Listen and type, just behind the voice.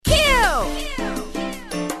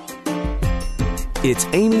It's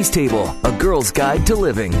Amy's Table, a girl's guide to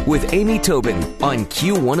living with Amy Tobin on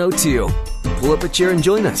Q102. Pull up a chair and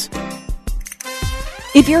join us.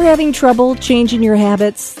 If you're having trouble changing your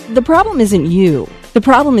habits, the problem isn't you. The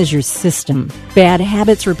problem is your system. Bad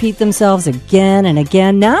habits repeat themselves again and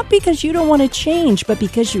again, not because you don't want to change, but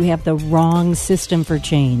because you have the wrong system for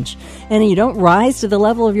change. And you don't rise to the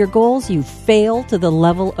level of your goals, you fail to the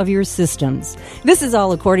level of your systems. This is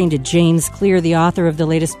all according to James Clear, the author of the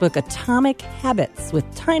latest book, Atomic Habits,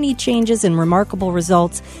 with tiny changes and remarkable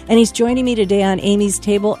results. And he's joining me today on Amy's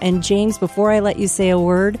Table. And James, before I let you say a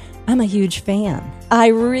word, I'm a huge fan. I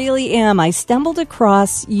really am. I stumbled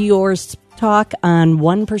across your talk on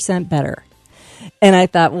 1% Better. And I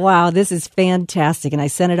thought, wow, this is fantastic. And I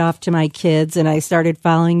sent it off to my kids and I started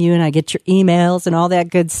following you and I get your emails and all that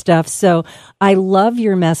good stuff. So I love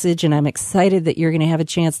your message and I'm excited that you're going to have a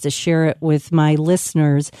chance to share it with my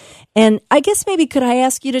listeners. And I guess maybe could I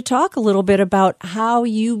ask you to talk a little bit about how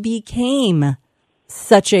you became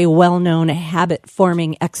such a well-known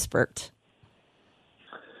habit-forming expert?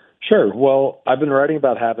 Sure. Well, I've been writing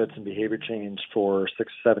about habits and behavior change for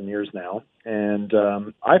 6 or 7 years now. And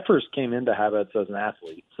I first came into habits as an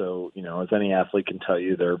athlete. So, as any athlete can tell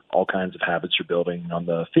you, there are all kinds of habits you're building on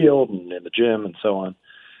the field and in the gym and so on.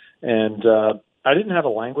 And I didn't have a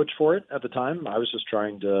language for it at the time. I was just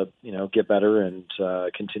trying to, get better and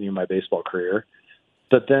continue my baseball career.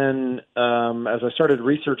 But then as I started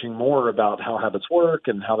researching more about how habits work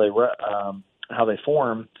and how they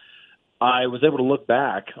form, I was able to look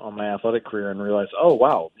back on my athletic career and realize, oh,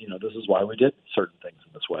 wow, this is why we did certain things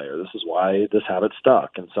in this way, or this is why this habit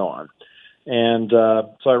stuck, and so on. And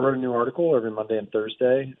so I wrote a new article every Monday and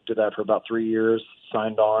Thursday, did that for about 3 years,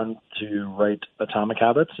 signed on to write Atomic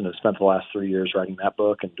Habits, and have spent the last 3 years writing that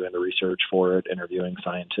book and doing the research for it, interviewing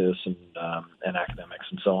scientists and academics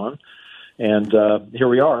and so on. And here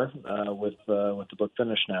we are with the book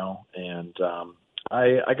finished now, and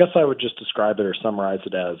I guess I would just describe it or summarize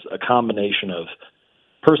it as a combination of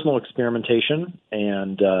personal experimentation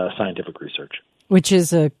and scientific research. Which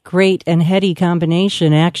is a great and heady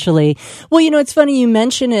combination, actually. Well, it's funny you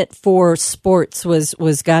mention it for sports was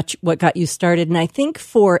what got you started. And I think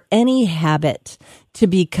for any habit to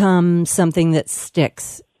become something that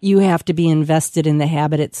sticks, you have to be invested in the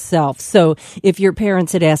habit itself. So if your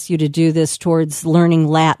parents had asked you to do this towards learning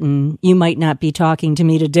Latin, you might not be talking to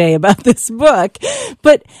me today about this book.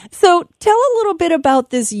 But so tell a little bit about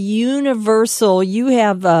this universal, you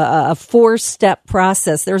have a 4-step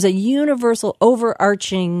process. There's a universal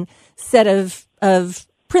overarching set of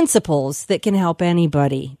principles that can help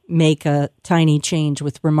anybody make a tiny change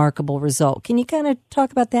with remarkable result. Can you kind of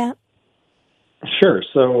talk about that? Sure.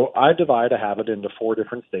 So I divide a habit into 4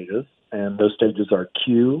 different stages, and those stages are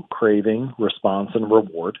cue, craving, response, and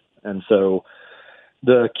reward. And so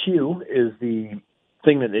the cue is the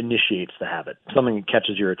thing that initiates the habit, something that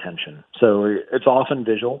catches your attention. So it's often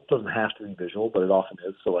visual. It doesn't have to be visual, but it often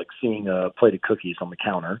is. So like seeing a plate of cookies on the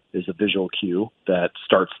counter is a visual cue that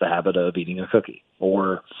starts the habit of eating a cookie.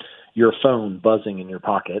 Or your phone buzzing in your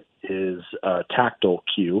pocket is a tactile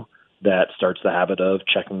cue that starts the habit of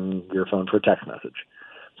checking your phone for a text message.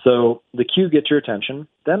 So the cue gets your attention.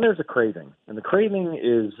 Then there's a craving. And the craving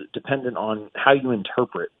is dependent on how you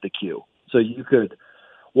interpret the cue. So you could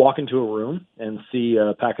walk into a room and see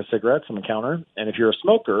a pack of cigarettes on the counter. And if you're a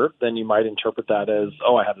smoker, then you might interpret that as,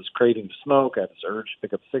 oh, I have this craving to smoke. I have this urge to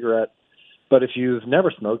pick up a cigarette. But if you've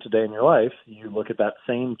never smoked a day in your life, you look at that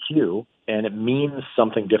same cue and it means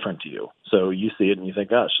something different to you. So you see it and you think,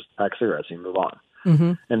 oh, it's just a pack of cigarettes, and you move on.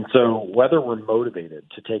 Mm-hmm. And so whether we're motivated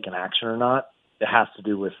to take an action or not, it has to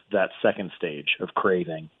do with that second stage of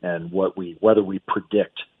craving and whether we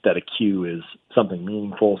predict that a cue is something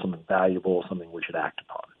meaningful, something valuable, something we should act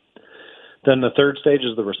upon. Then the third stage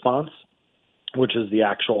is the response, which is the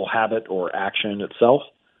actual habit or action itself,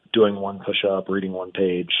 doing one push-up, reading one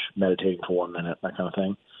page, meditating for 1 minute, that kind of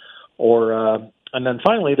thing. And then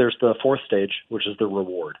finally, there's the fourth stage, which is the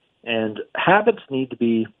reward. And habits need to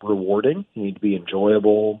be rewarding, need to be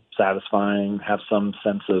enjoyable, satisfying, have some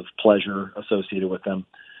sense of pleasure associated with them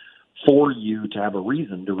for you to have a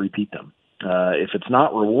reason to repeat them. If it's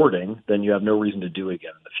not rewarding, then you have no reason to do it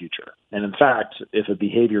again in the future. And in fact, if a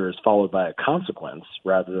behavior is followed by a consequence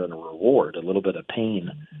rather than a reward, a little bit of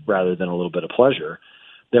pain rather than a little bit of pleasure,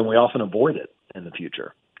 then we often avoid it in the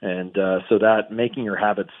future. And so that making your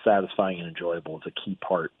habits satisfying and enjoyable is a key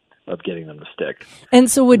part of getting them to stick. And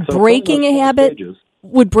so breaking a habit,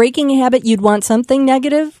 you'd want something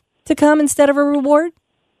negative to come instead of a reward?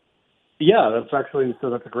 Yeah, that's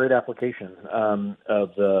a great application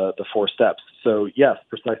of the four steps. So yes,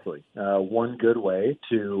 precisely. One good way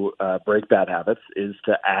to break bad habits is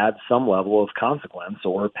to add some level of consequence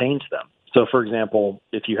or pain to them. So, for example,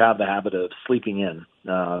 if you have the habit of sleeping in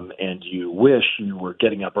and you wish you were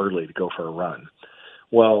getting up early to go for a run,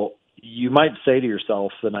 well, you might say to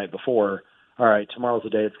yourself the night before, all right, tomorrow's the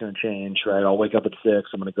day it's going to change, right? I'll wake up at 6,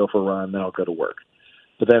 I'm going to go for a run, then I'll go to work.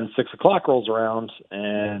 But then 6 o'clock rolls around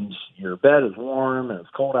and your bed is warm and it's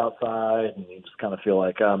cold outside and you just kind of feel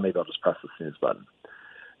like, maybe I'll just press the snooze button.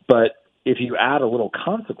 But if you add a little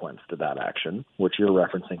consequence to that action, which you're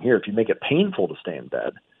referencing here, if you make it painful to stay in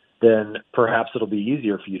bed, then perhaps it'll be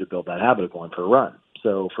easier for you to build that habit of going for a run.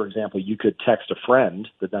 So, for example, you could text a friend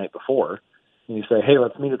the night before and you say, hey,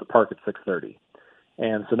 let's meet at the park at 6:30.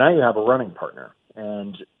 And so now you have a running partner.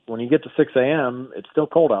 And when you get to 6 a.m., it's still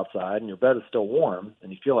cold outside and your bed is still warm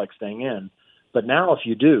and you feel like staying in. But now if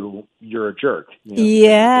you do, you're a jerk.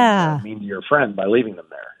 Yeah. You mean to your friend by leaving them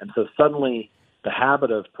there. And so suddenly the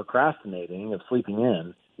habit of procrastinating, of sleeping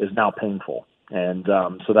in, is now painful. And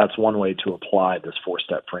so that's one way to apply this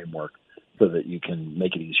 4-step framework so that you can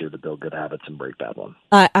make it easier to build good habits and break bad ones.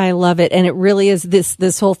 I love it. And it really is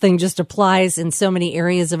this whole thing just applies in so many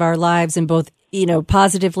areas of our lives in both,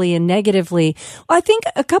 positively and negatively. Well, I think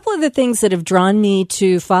a couple of the things that have drawn me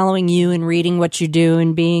to following you and reading what you do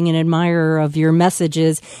and being an admirer of your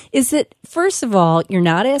messages is that, first of all, you're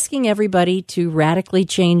not asking everybody to radically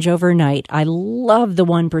change overnight. I love the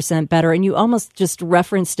 1% better. And you almost just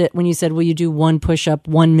referenced it when you said, well, you do 1 push-up,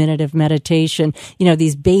 1 minute of meditation,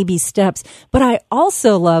 these baby steps. But I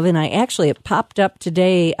also love, and it popped up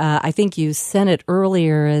today, I think you sent it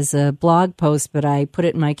earlier as a blog post, but I put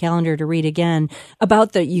it in my calendar to read again,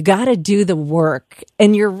 about you got to do the work,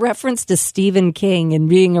 and your reference to Stephen King and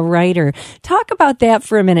being a writer. Talk about that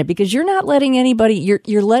for a minute, because you're not letting anybody,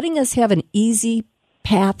 you're letting us have an easy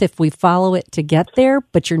path if we follow it to get there,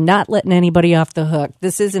 but you're not letting anybody off the hook.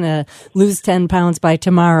 This isn't a lose 10 pounds by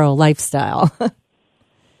tomorrow lifestyle.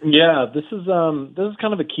 Yeah, this is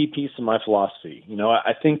kind of a key piece of my philosophy.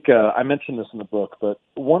 I think I mentioned this in the book, but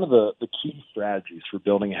one of the key strategies for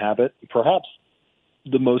building a habit, perhaps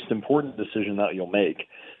the most important decision that you'll make,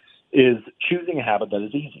 is choosing a habit that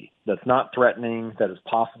is easy, that's not threatening, that is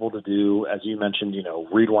possible to do. As you mentioned,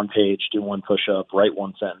 read 1 page, do 1 push-up, write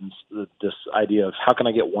 1 sentence, this idea of how can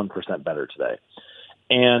I get 1% better today?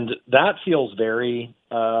 And that feels very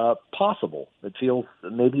possible. It feels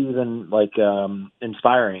maybe even like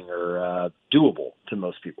inspiring or doable to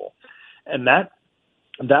most people. And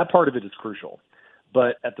that part of it is crucial.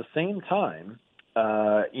 But at the same time,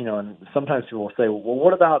 and sometimes people will say, well,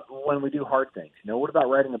 what about when we do hard things? What about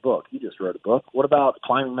writing a book? You just wrote a book. What about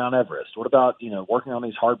climbing Mount Everest? What about, working on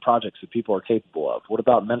these hard projects that people are capable of? What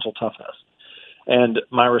about mental toughness? And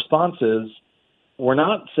my response is, we're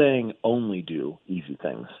not saying only do easy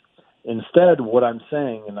things. Instead, what I'm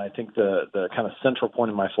saying, and I think the kind of central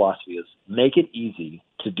point of my philosophy is, make it easy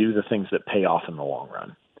to do the things that pay off in the long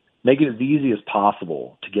run. Make it as easy as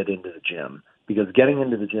possible to get into the gym, because getting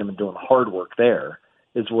into the gym and doing the hard work there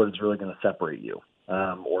is what is really going to separate you.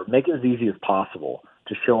 Or make it as easy as possible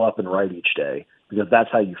to show up and write each day, because that's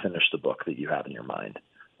how you finish the book that you have in your mind.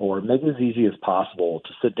 Or make it as easy as possible to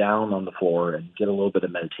sit down on the floor and get a little bit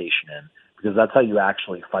of meditation in, because that's how you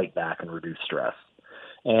actually fight back and reduce stress.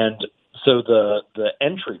 And so the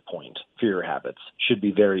entry point for your habits should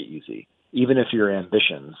be very easy, even if your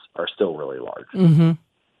ambitions are still really large. Mm-hmm.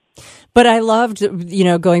 But I loved,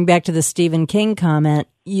 going back to the Stephen King comment,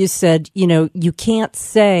 you said, you can't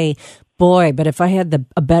say, boy, but if I had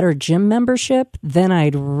a better gym membership, then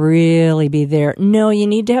I'd really be there. No, you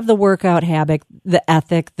need to have the workout habit, the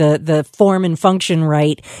ethic, the form and function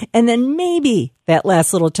right. And then maybe that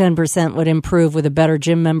last little 10% would improve with a better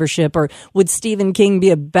gym membership. Or would Stephen King be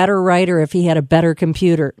a better writer if he had a better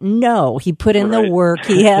computer? No, he put in the work.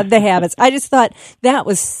 He had the habits. I just thought that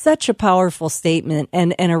was such a powerful statement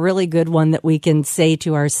and a really good one that we can say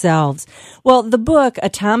to ourselves. Well, the book,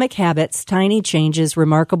 Atomic Habits, Tiny Changes,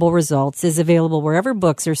 Remarkable Results, is available wherever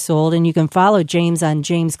books are sold, and you can follow James on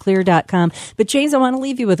jamesclear.com. But James, I want to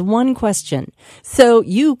leave you with one question. So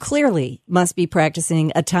you clearly must be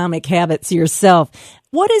practicing atomic habits yourself.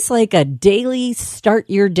 What is like a daily start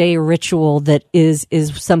your day ritual that is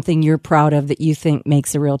something you're proud of that you think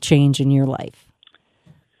makes a real change in your life?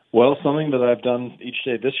 Well, something that I've done each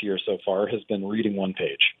day this year so far has been reading 1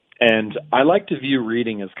 page. And I like to view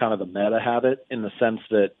reading as kind of a meta habit, in the sense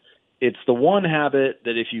that it's the one habit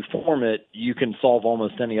that if you form it, you can solve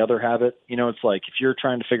almost any other habit. It's like if you're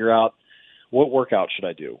trying to figure out what workout should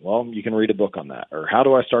I do? Well, you can read a book on that. Or how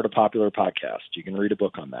do I start a popular podcast? You can read a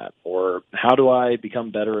book on that. Or how do I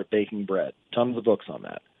become better at baking bread? Tons of books on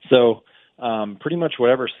that. So pretty much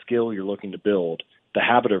whatever skill you're looking to build, the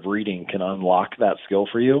habit of reading can unlock that skill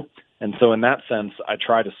for you. And so in that sense, I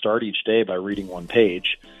try to start each day by reading one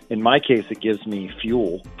page. In my case, it gives me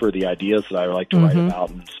fuel for the ideas that I like to write about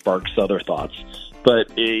and sparks other thoughts.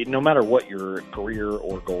 But no matter what your career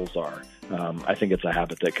or goals are, I think it's a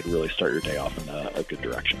habit that could really start your day off in a good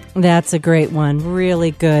direction. That's a great one.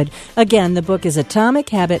 Really good. Again, the book is Atomic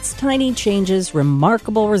Habits, Tiny Changes,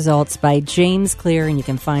 Remarkable Results by James Clear, and you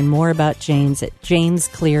can find more about James at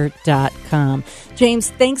jamesclear.com.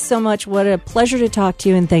 James, thanks so much. What a pleasure to talk to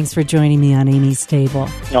you, and thanks for joining me on Amy's Table.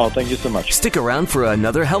 Oh, thank you so much. Stick around for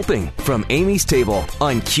another helping from Amy's Table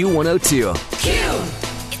on Q102.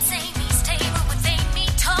 It's Amy's Table with Amy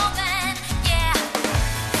Tobin, yeah.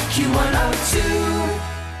 Q102.